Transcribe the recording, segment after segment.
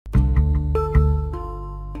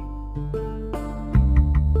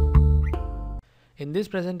In this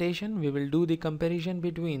presentation, we will do the comparison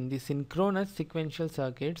between the synchronous sequential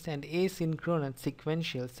circuits and asynchronous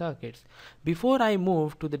sequential circuits. Before I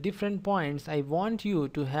move to the different points, I want you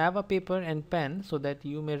to have a paper and pen so that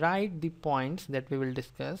you may write the points that we will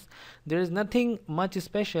discuss. There is nothing much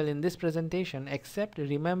special in this presentation except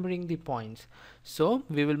remembering the points. So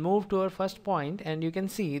we will move to our first point, and you can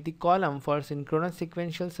see the column for synchronous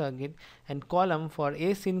sequential circuit and column for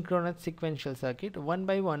asynchronous sequential circuit. One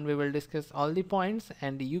by one we will discuss all the points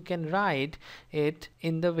and you can write it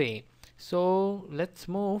in the way. So let's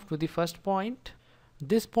move to the first point.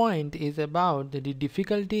 This point is about the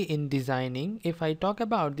difficulty in designing. If I talk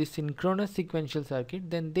about the synchronous sequential circuit,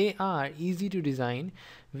 then they are easy to design,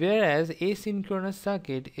 whereas asynchronous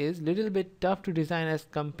circuit is little bit tough to design as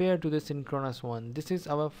compared to the synchronous one. This is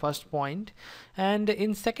our first point. And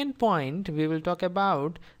in second point, we will talk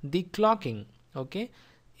about the clocking. Okay.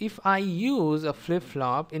 If I use a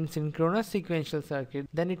flip-flop in synchronous sequential circuit,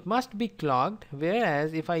 then it must be clocked,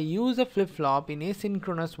 whereas if I use a flip-flop in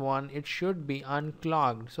asynchronous one, it should be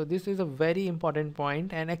unclocked. So this is a very important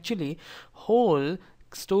point, and actually whole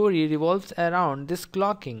story revolves around this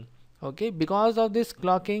clocking. Okay, because of this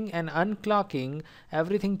clocking and unclocking,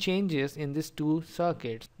 everything changes in these two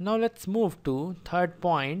circuits. Now let's move to third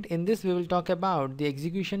point. In this we will talk about the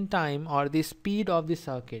execution time or the speed of the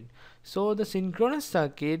circuit. So the synchronous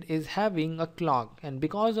circuit is having a clock, and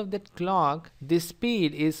because of that clock, the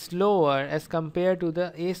speed is slower as compared to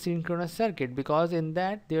the asynchronous circuit, because in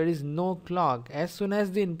that there is no clock. As soon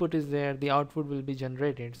as the input is there, the output will be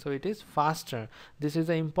generated, so it is faster. This is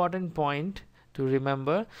an important point to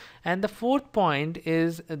remember. And the fourth point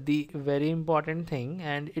is the very important thing,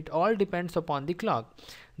 and it all depends upon the clock.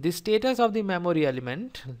 The status of the memory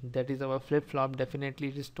element, that is our flip-flop, definitely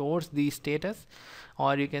restores the status,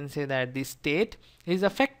 or you can say that the state is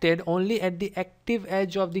affected only at the active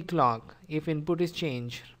edge of the clock if input is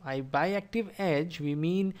changed. By active edge we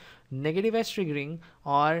mean negative edge triggering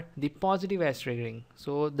or the positive edge triggering.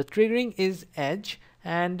 So the triggering is edge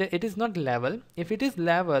and it is not level. If it is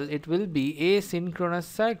level, it will be asynchronous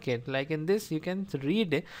circuit. Like in this you can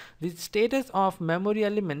read, the status of memory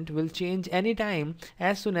element will change anytime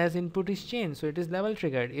as soon as input is changed, so it is level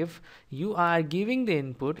triggered. If you are giving the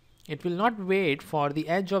input, it will not wait for the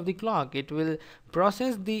edge of the clock. It will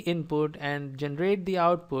process the input and generate the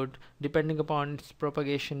output depending upon its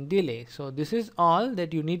propagation delay. So this is all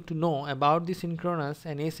that you need to know about the synchronous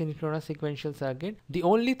and asynchronous sequential circuit. The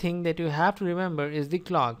only thing that you have to remember is the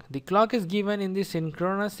clock. The clock is given in the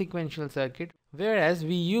synchronous sequential circuit, whereas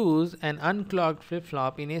we use an unclocked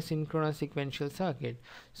flip-flop in asynchronous sequential circuit.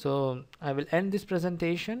 So I will end this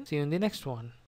presentation. See you in the next one.